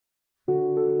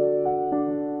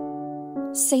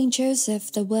Saint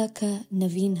Joseph the Worker,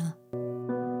 Novena.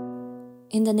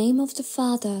 In the name of the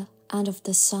Father, and of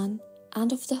the Son,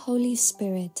 and of the Holy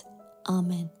Spirit.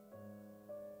 Amen.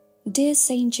 Dear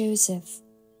Saint Joseph,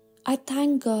 I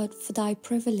thank God for thy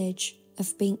privilege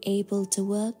of being able to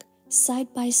work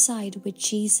side by side with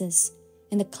Jesus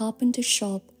in the carpenter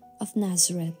shop of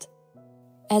Nazareth.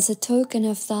 As a token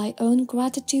of thy own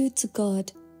gratitude to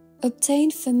God,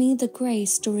 obtain for me the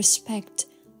grace to respect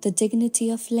the dignity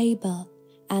of labor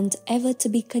and ever to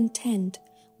be content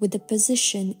with the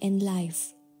position in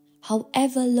life,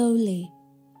 however lowly,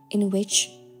 in which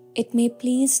it may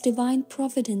please divine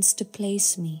providence to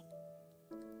place me.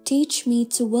 Teach me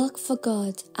to work for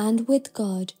God and with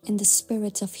God in the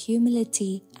spirit of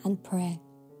humility and prayer,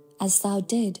 as thou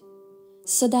did,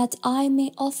 so that I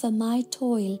may offer my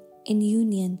toil in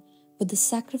union with the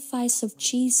sacrifice of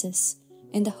Jesus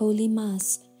in the Holy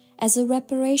Mass as a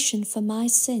reparation for my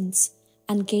sins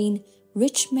and gain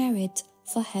rich merit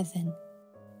for heaven.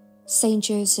 Saint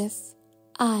Joseph,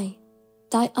 I,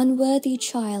 thy unworthy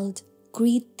child,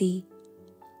 greet thee.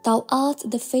 Thou art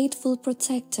the faithful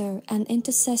protector and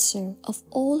intercessor of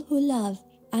all who love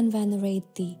and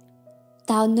venerate thee.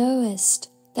 Thou knowest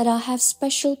that I have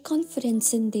special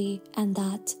confidence in thee, and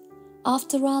that,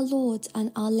 after our Lord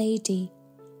and Our Lady,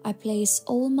 I place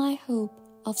all my hope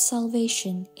of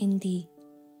salvation in thee.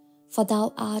 For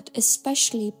thou art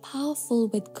especially powerful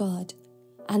with God,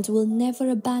 and will never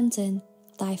abandon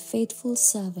thy faithful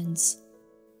servants.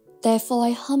 Therefore I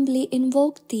humbly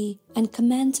invoke thee and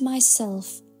commend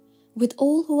myself, with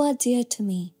all who are dear to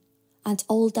me, and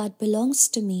all that belongs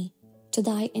to me, to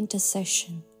thy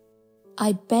intercession.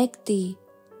 I beg thee,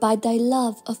 by thy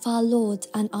love of our Lord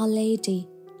and Our Lady,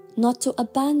 not to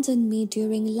abandon me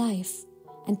during life,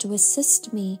 and to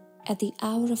assist me at the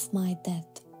hour of my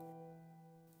death.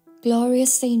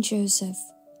 Glorious Saint Joseph,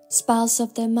 spouse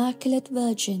of the Immaculate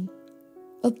Virgin,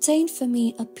 obtain for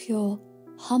me a pure,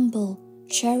 humble,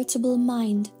 charitable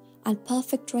mind and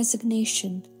perfect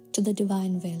resignation to the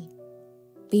divine will.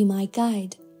 Be my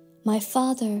guide, my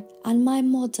Father, and my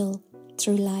model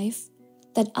through life,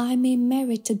 that I may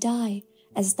merit to die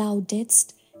as thou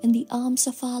didst in the arms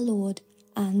of our Lord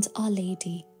and Our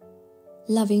Lady.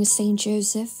 Loving Saint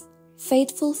Joseph,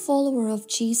 faithful follower of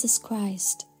Jesus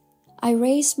Christ, I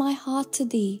raise my heart to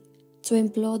thee to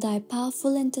implore thy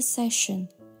powerful intercession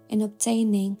in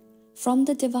obtaining from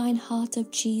the divine heart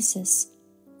of Jesus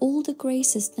all the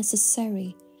graces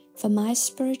necessary for my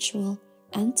spiritual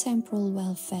and temporal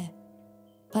welfare,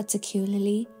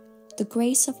 particularly the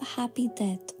grace of a happy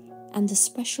death and the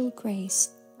special grace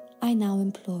I now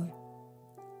implore.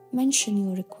 Mention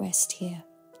your request here.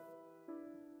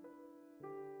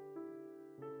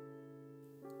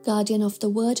 Guardian of the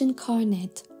Word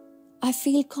incarnate, I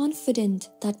feel confident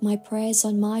that my prayers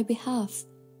on my behalf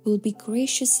will be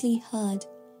graciously heard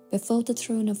before the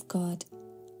throne of God.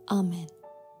 Amen.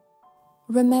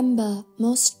 Remember,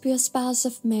 most pure spouse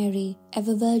of Mary,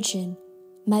 ever Virgin,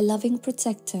 my loving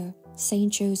protector,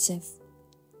 Saint Joseph,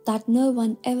 that no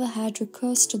one ever had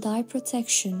recourse to thy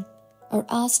protection or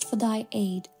asked for thy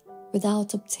aid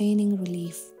without obtaining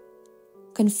relief.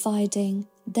 Confiding,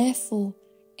 therefore,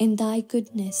 in thy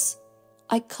goodness,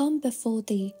 I come before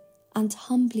thee and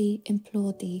humbly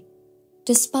implore thee.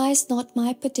 Despise not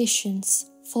my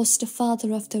petitions, foster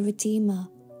Father of the Redeemer,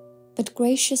 but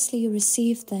graciously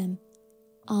receive them.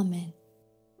 Amen.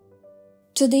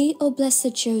 To thee, O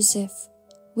blessed Joseph,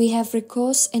 we have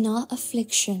recourse in our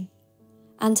affliction,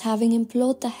 and having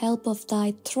implored the help of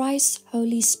thy thrice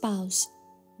holy spouse,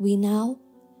 we now,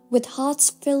 with hearts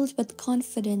filled with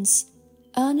confidence,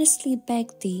 earnestly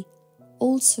beg thee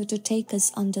also to take us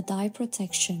under thy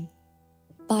protection.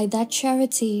 By that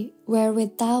charity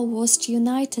wherewith thou wast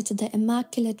united to the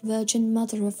Immaculate Virgin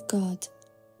Mother of God,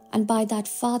 and by that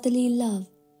fatherly love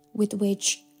with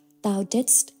which thou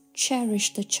didst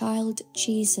cherish the child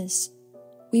Jesus,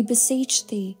 we beseech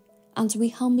thee and we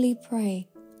humbly pray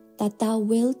that thou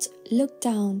wilt look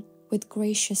down with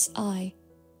gracious eye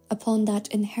upon that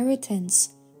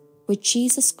inheritance which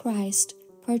Jesus Christ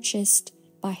purchased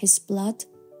by his blood,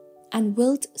 and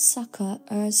wilt succor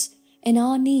us in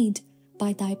our need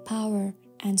by thy power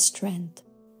and strength.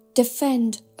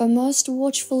 Defend, O most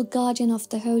watchful guardian of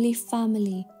the Holy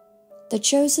Family, the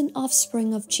chosen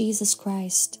offspring of Jesus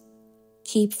Christ.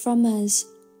 Keep from us,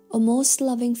 O most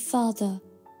loving Father,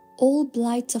 all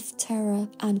blight of terror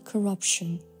and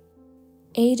corruption.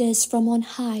 Aid us from on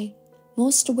high,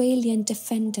 most valiant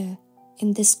defender,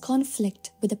 in this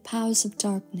conflict with the powers of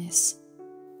darkness.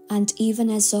 And even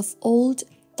as of old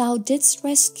thou didst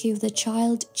rescue the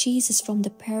child Jesus from the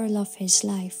peril of his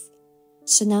life,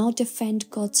 so now defend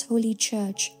God's holy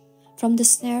church from the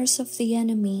snares of the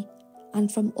enemy,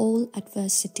 and from all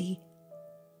adversity.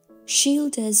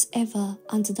 Shield us ever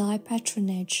under thy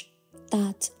patronage,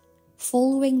 that,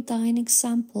 following thine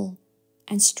example,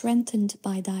 and strengthened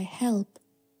by thy help,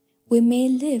 we may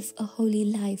live a holy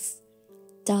life,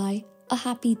 die a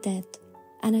happy death,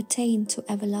 and attain to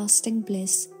everlasting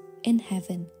bliss in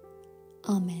heaven.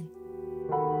 Amen.